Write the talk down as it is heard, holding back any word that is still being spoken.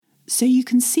So you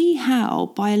can see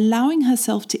how, by allowing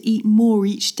herself to eat more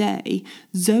each day,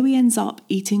 Zoe ends up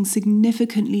eating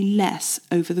significantly less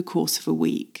over the course of a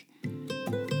week.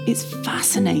 It's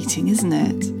fascinating, isn't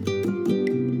it?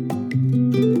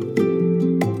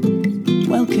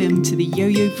 Welcome to the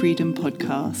Yo-Yo Freedom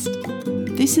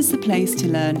Podcast. This is the place to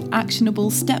learn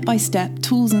actionable step-by-step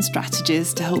tools and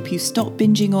strategies to help you stop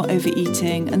binging or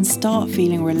overeating and start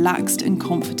feeling relaxed and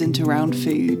confident around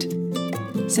food,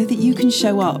 so that you can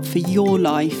show up for your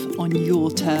life on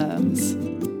your terms.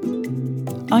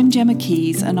 I'm Gemma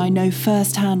Keys, and I know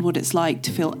firsthand what it's like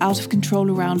to feel out of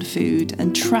control around food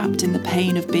and trapped in the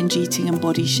pain of binge eating and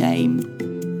body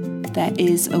shame. There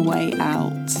is a way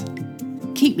out.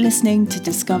 Keep listening to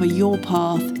discover your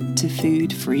path to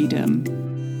food freedom.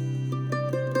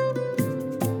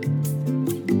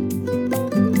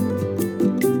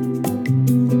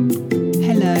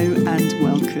 Hello and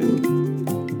welcome.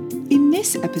 In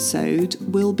this episode,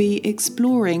 we'll be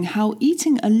exploring how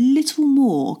eating a little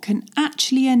more can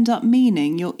actually end up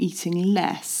meaning you're eating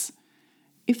less.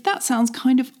 If that sounds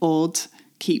kind of odd,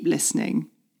 keep listening.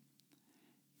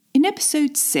 In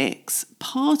episode 6,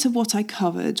 part of what I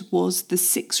covered was the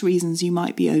 6 reasons you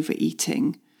might be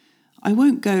overeating. I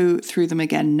won't go through them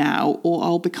again now, or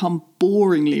I'll become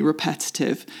boringly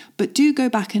repetitive, but do go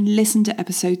back and listen to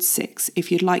episode 6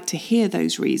 if you'd like to hear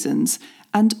those reasons,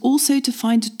 and also to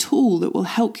find a tool that will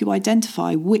help you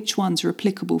identify which ones are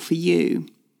applicable for you.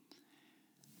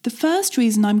 The first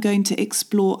reason I'm going to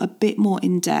explore a bit more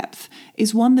in depth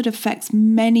is one that affects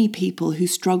many people who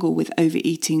struggle with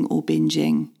overeating or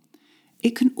binging.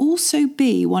 It can also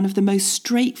be one of the most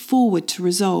straightforward to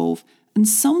resolve, and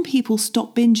some people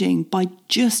stop binging by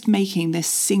just making this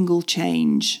single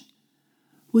change.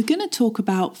 We're going to talk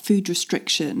about food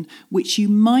restriction, which you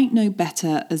might know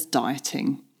better as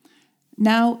dieting.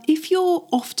 Now, if you're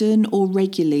often or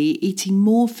regularly eating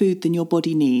more food than your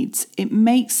body needs, it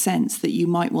makes sense that you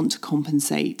might want to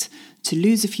compensate, to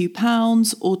lose a few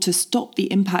pounds, or to stop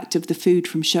the impact of the food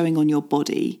from showing on your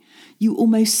body. You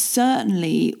almost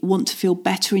certainly want to feel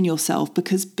better in yourself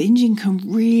because binging can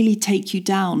really take you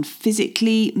down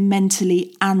physically,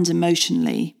 mentally, and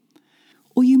emotionally.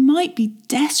 Or you might be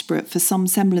desperate for some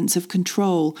semblance of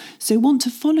control, so want to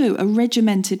follow a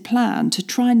regimented plan to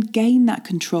try and gain that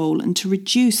control and to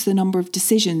reduce the number of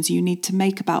decisions you need to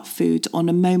make about food on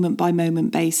a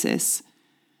moment-by-moment basis.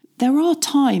 There are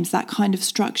times that kind of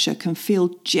structure can feel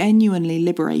genuinely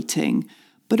liberating,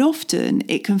 but often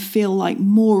it can feel like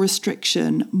more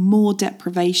restriction, more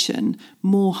deprivation,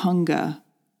 more hunger.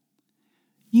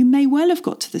 You may well have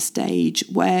got to the stage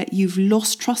where you've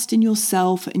lost trust in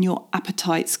yourself and your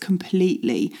appetites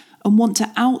completely and want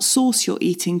to outsource your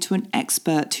eating to an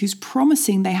expert who's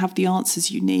promising they have the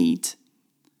answers you need.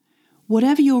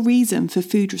 Whatever your reason for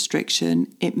food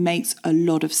restriction, it makes a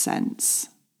lot of sense.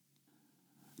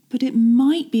 But it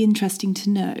might be interesting to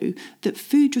know that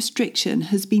food restriction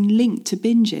has been linked to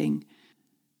binging.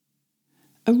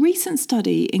 A recent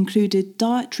study included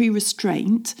dietary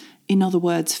restraint, in other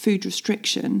words, food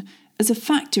restriction, as a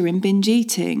factor in binge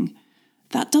eating.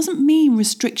 That doesn't mean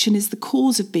restriction is the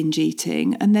cause of binge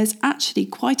eating, and there's actually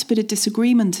quite a bit of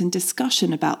disagreement and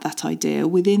discussion about that idea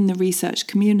within the research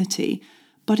community,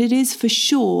 but it is for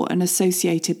sure an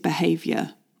associated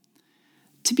behaviour.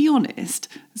 To be honest,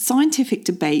 scientific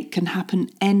debate can happen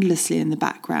endlessly in the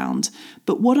background,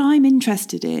 but what I'm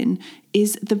interested in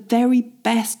is the very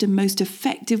best and most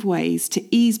effective ways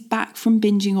to ease back from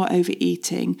binging or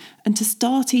overeating and to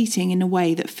start eating in a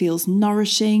way that feels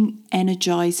nourishing,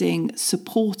 energising,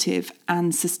 supportive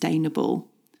and sustainable.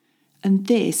 And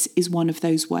this is one of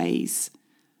those ways.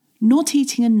 Not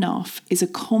eating enough is a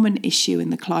common issue in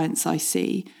the clients I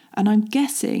see, and I'm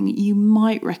guessing you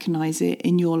might recognise it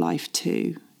in your life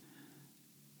too.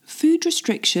 Food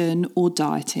restriction or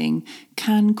dieting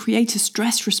can create a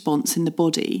stress response in the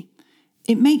body.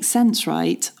 It makes sense,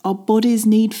 right? Our bodies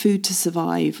need food to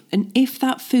survive, and if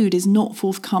that food is not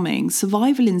forthcoming,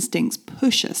 survival instincts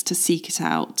push us to seek it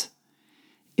out.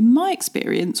 In my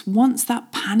experience, once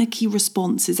that panicky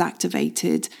response is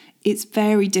activated, it's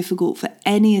very difficult for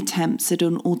any attempts at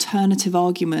an alternative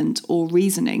argument or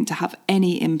reasoning to have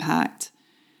any impact.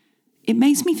 It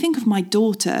makes me think of my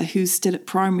daughter, who's still at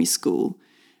primary school.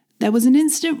 There was an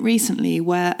incident recently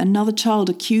where another child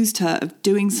accused her of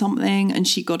doing something and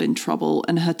she got in trouble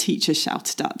and her teacher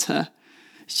shouted at her.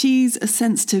 She's a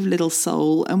sensitive little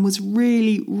soul and was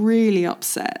really, really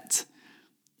upset.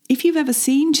 If you've ever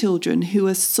seen children who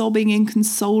are sobbing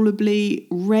inconsolably,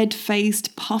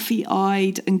 red-faced,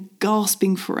 puffy-eyed and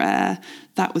gasping for air,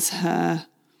 that was her.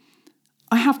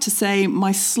 I have to say,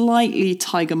 my slightly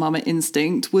tiger mama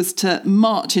instinct was to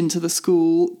march into the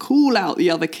school, call out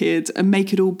the other kids and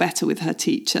make it all better with her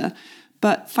teacher.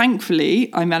 But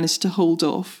thankfully, I managed to hold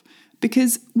off,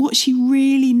 because what she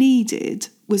really needed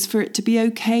was for it to be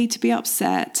okay to be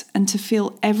upset and to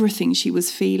feel everything she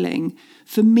was feeling,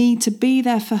 for me to be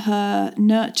there for her,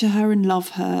 nurture her and love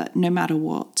her no matter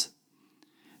what.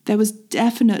 There was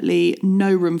definitely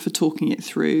no room for talking it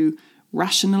through,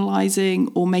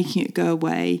 rationalising or making it go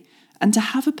away, and to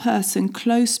have a person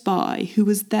close by who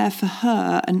was there for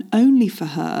her and only for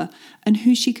her, and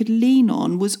who she could lean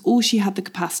on, was all she had the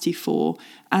capacity for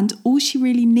and all she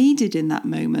really needed in that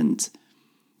moment.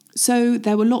 So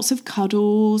there were lots of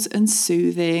cuddles and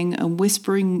soothing and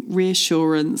whispering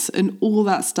reassurance and all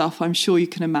that stuff I'm sure you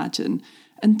can imagine,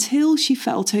 until she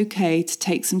felt okay to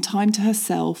take some time to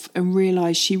herself and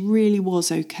realise she really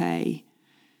was okay.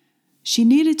 She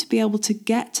needed to be able to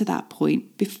get to that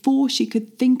point before she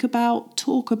could think about,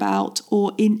 talk about,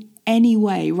 or in any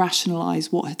way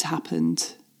rationalise what had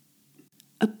happened.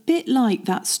 A bit like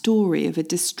that story of a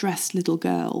distressed little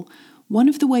girl, one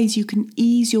of the ways you can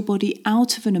ease your body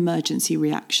out of an emergency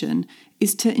reaction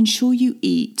is to ensure you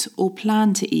eat or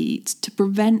plan to eat to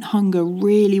prevent hunger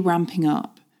really ramping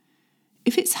up.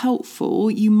 If it's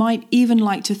helpful, you might even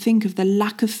like to think of the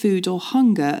lack of food or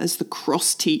hunger as the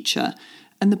cross teacher,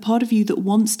 and the part of you that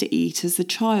wants to eat as the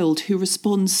child who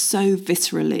responds so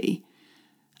viscerally.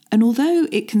 And although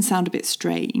it can sound a bit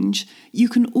strange, you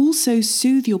can also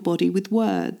soothe your body with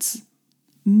words.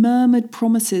 Murmured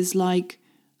promises like,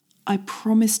 "I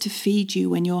promise to feed you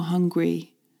when you're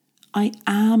hungry. I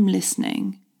am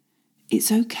listening.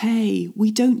 It's okay,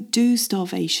 we don't do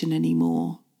starvation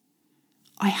anymore.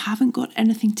 I haven't got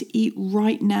anything to eat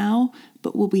right now,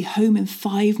 but we'll be home in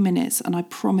 5 minutes and I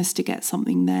promise to get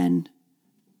something then."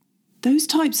 Those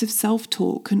types of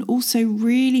self-talk can also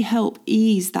really help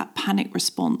ease that panic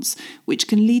response, which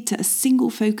can lead to a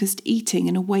single-focused eating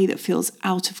in a way that feels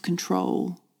out of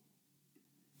control.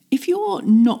 If you're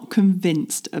not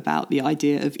convinced about the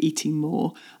idea of eating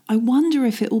more, I wonder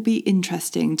if it will be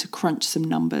interesting to crunch some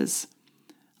numbers.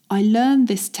 I learned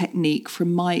this technique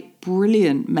from my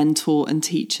brilliant mentor and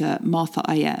teacher, Martha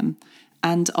I.M.,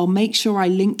 and I'll make sure I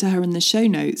link to her in the show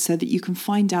notes so that you can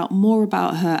find out more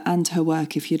about her and her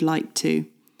work if you'd like to.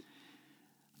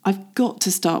 I've got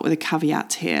to start with a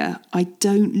caveat here. I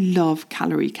don't love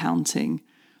calorie counting.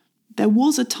 There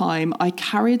was a time I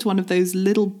carried one of those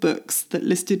little books that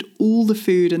listed all the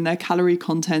food and their calorie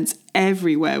contents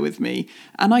everywhere with me,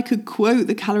 and I could quote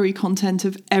the calorie content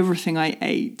of everything I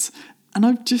ate. And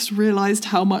I've just realised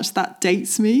how much that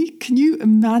dates me. Can you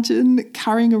imagine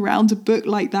carrying around a book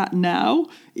like that now?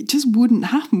 It just wouldn't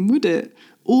happen, would it?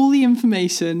 All the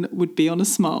information would be on a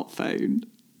smartphone.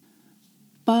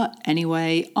 But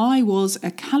anyway, I was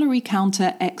a calorie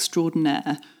counter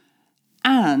extraordinaire.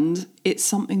 And it's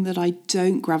something that I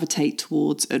don't gravitate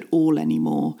towards at all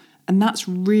anymore. And that's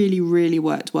really, really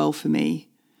worked well for me.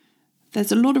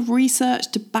 There's a lot of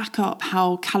research to back up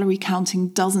how calorie counting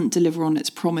doesn't deliver on its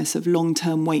promise of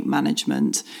long-term weight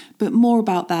management, but more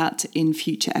about that in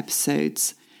future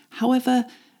episodes. However,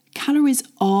 calories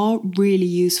are really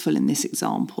useful in this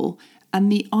example, and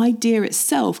the idea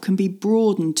itself can be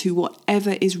broadened to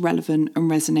whatever is relevant and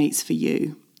resonates for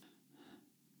you.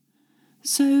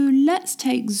 So let's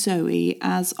take Zoe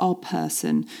as our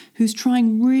person who's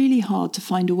trying really hard to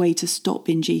find a way to stop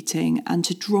binge eating and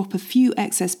to drop a few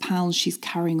excess pounds she's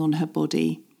carrying on her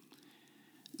body.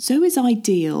 Zoe's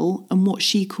ideal, and what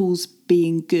she calls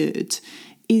being good,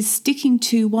 is sticking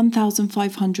to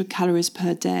 1,500 calories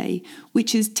per day,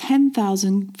 which is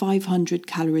 10,500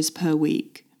 calories per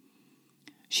week.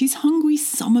 She's hungry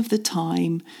some of the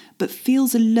time, but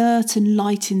feels alert and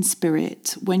light in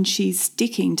spirit when she's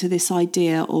sticking to this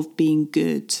idea of being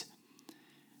good.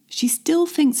 She still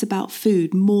thinks about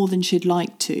food more than she'd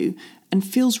like to, and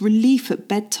feels relief at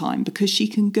bedtime because she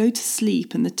can go to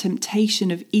sleep and the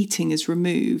temptation of eating is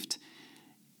removed.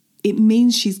 It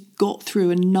means she's got through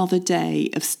another day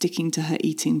of sticking to her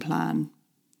eating plan.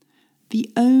 The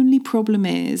only problem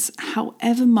is,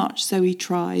 however much Zoe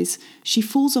tries, she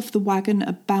falls off the wagon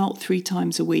about 3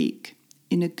 times a week,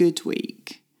 in a good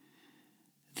week.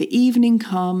 The evening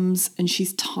comes and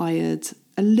she's tired,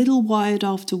 a little wired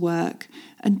after work,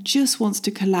 and just wants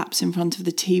to collapse in front of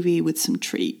the TV with some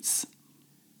treats.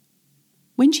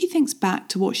 When she thinks back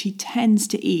to what she tends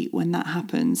to eat when that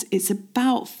happens, it's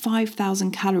about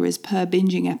 5,000 calories per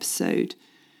binging episode.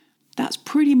 That's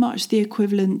pretty much the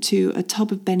equivalent to a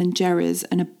tub of Ben & Jerry's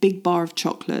and a big bar of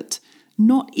chocolate,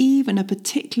 not even a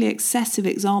particularly excessive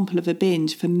example of a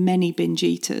binge for many binge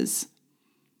eaters.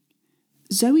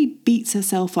 Zoe beats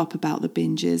herself up about the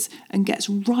binges and gets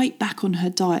right back on her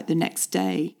diet the next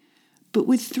day. But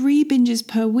with 3 binges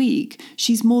per week,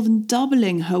 she's more than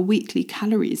doubling her weekly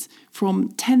calories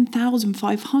from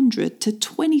 10,500 to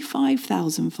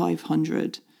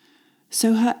 25,500.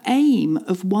 So her aim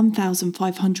of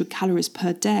 1,500 calories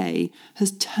per day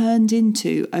has turned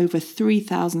into over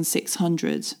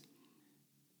 3,600.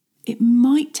 It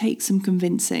might take some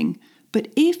convincing, but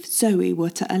if Zoe were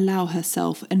to allow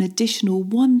herself an additional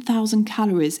 1,000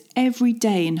 calories every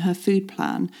day in her food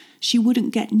plan, she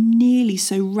wouldn't get nearly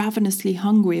so ravenously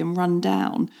hungry and run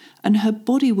down, and her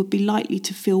body would be likely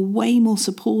to feel way more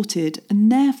supported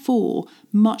and therefore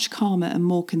much calmer and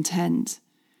more content.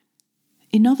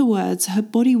 In other words, her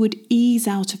body would ease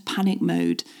out of panic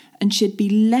mode and she'd be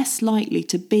less likely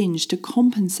to binge to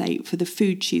compensate for the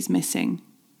food she's missing.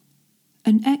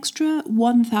 An extra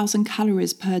 1,000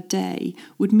 calories per day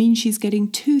would mean she's getting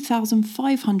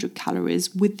 2,500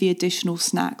 calories with the additional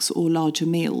snacks or larger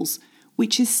meals,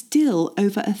 which is still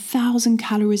over 1,000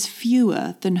 calories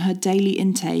fewer than her daily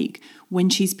intake when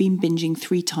she's been binging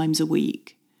 3 times a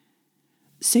week.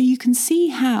 So you can see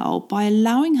how, by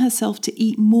allowing herself to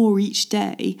eat more each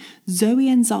day, Zoe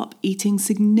ends up eating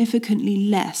significantly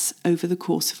less over the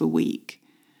course of a week.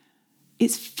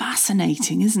 It's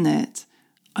fascinating, isn't it?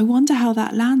 I wonder how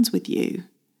that lands with you.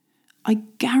 I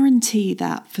guarantee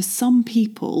that for some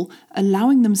people,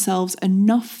 allowing themselves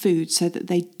enough food so that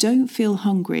they don't feel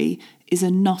hungry is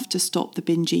enough to stop the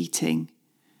binge eating.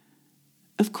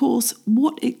 Of course,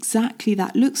 what exactly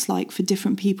that looks like for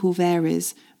different people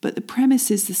varies, but the premise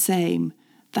is the same.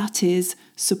 That is,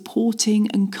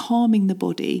 supporting and calming the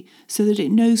body so that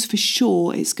it knows for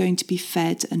sure it's going to be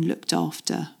fed and looked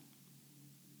after.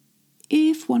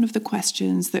 If one of the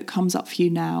questions that comes up for you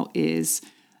now is,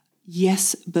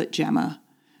 yes, but Gemma,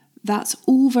 that's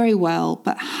all very well,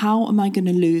 but how am I going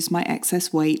to lose my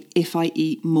excess weight if I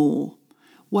eat more?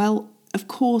 Well, of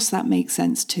course that makes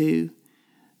sense too.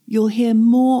 You'll hear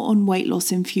more on weight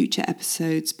loss in future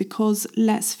episodes because,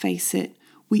 let's face it,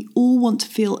 we all want to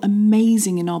feel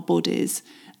amazing in our bodies,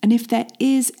 and if there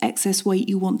is excess weight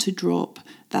you want to drop,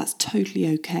 that's totally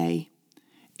okay.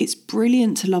 It's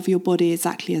brilliant to love your body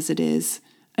exactly as it is,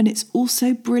 and it's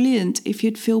also brilliant if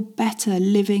you'd feel better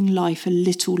living life a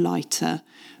little lighter,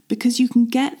 because you can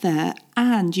get there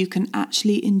and you can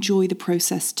actually enjoy the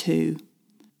process too.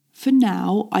 For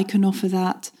now, I can offer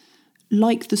that,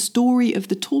 like the story of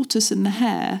the tortoise and the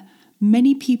hare,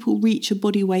 many people reach a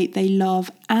body weight they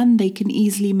love and they can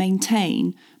easily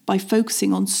maintain by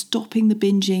focusing on stopping the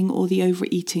binging or the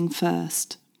overeating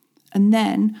first. And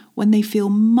then, when they feel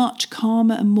much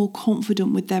calmer and more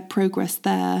confident with their progress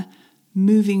there,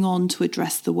 moving on to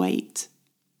address the weight.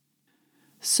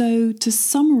 So, to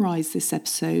summarise this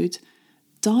episode,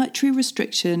 dietary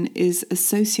restriction is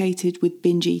associated with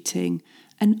binge eating,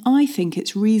 and I think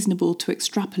it's reasonable to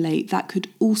extrapolate that could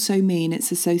also mean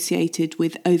it's associated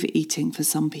with overeating for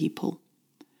some people.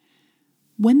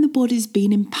 When the body's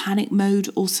been in panic mode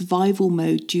or survival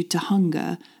mode due to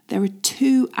hunger, there are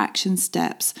 2 action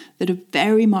steps that are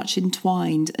very much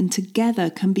entwined and together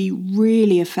can be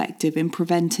really effective in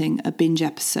preventing a binge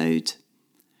episode.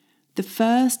 The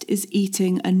first is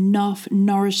eating enough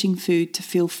nourishing food to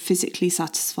feel physically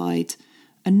satisfied,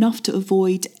 enough to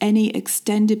avoid any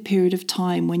extended period of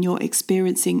time when you're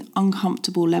experiencing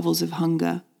uncomfortable levels of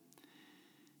hunger.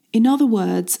 In other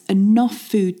words, enough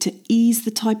food to ease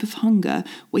the type of hunger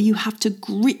where you have to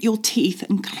grit your teeth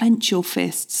and clench your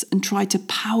fists and try to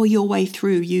power your way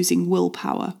through using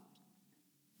willpower.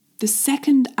 The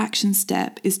second action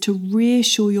step is to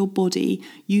reassure your body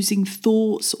using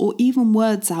thoughts or even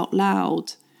words out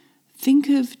loud. Think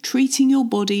of treating your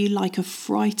body like a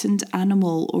frightened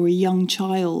animal or a young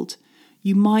child.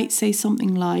 You might say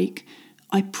something like,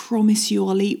 "I promise you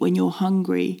I'll eat when you're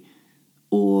hungry,"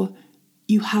 or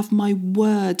 "You have my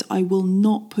word, I will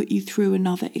not put you through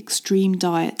another extreme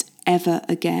diet ever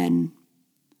again."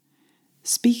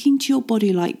 Speaking to your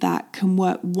body like that can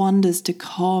work wonders to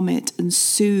calm it and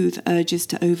soothe urges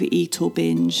to overeat or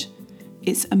binge.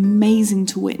 It's amazing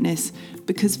to witness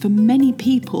because for many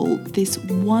people, this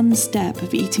one step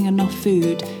of eating enough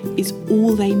food is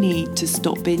all they need to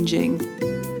stop binging.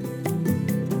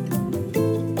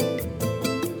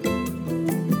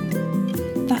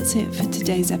 That's it for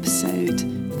today's episode.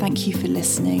 Thank you for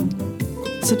listening.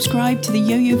 Subscribe to the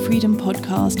Yo-Yo Freedom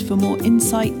podcast for more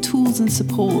insight, tools and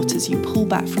support as you pull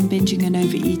back from binging and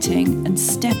overeating and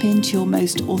step into your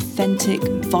most authentic,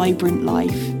 vibrant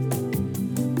life.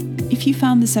 If you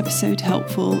found this episode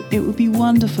helpful, it would be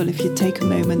wonderful if you'd take a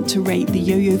moment to rate the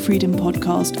Yo-Yo Freedom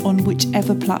podcast on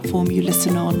whichever platform you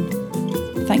listen on.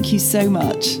 Thank you so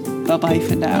much. Bye-bye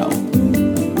for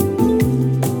now.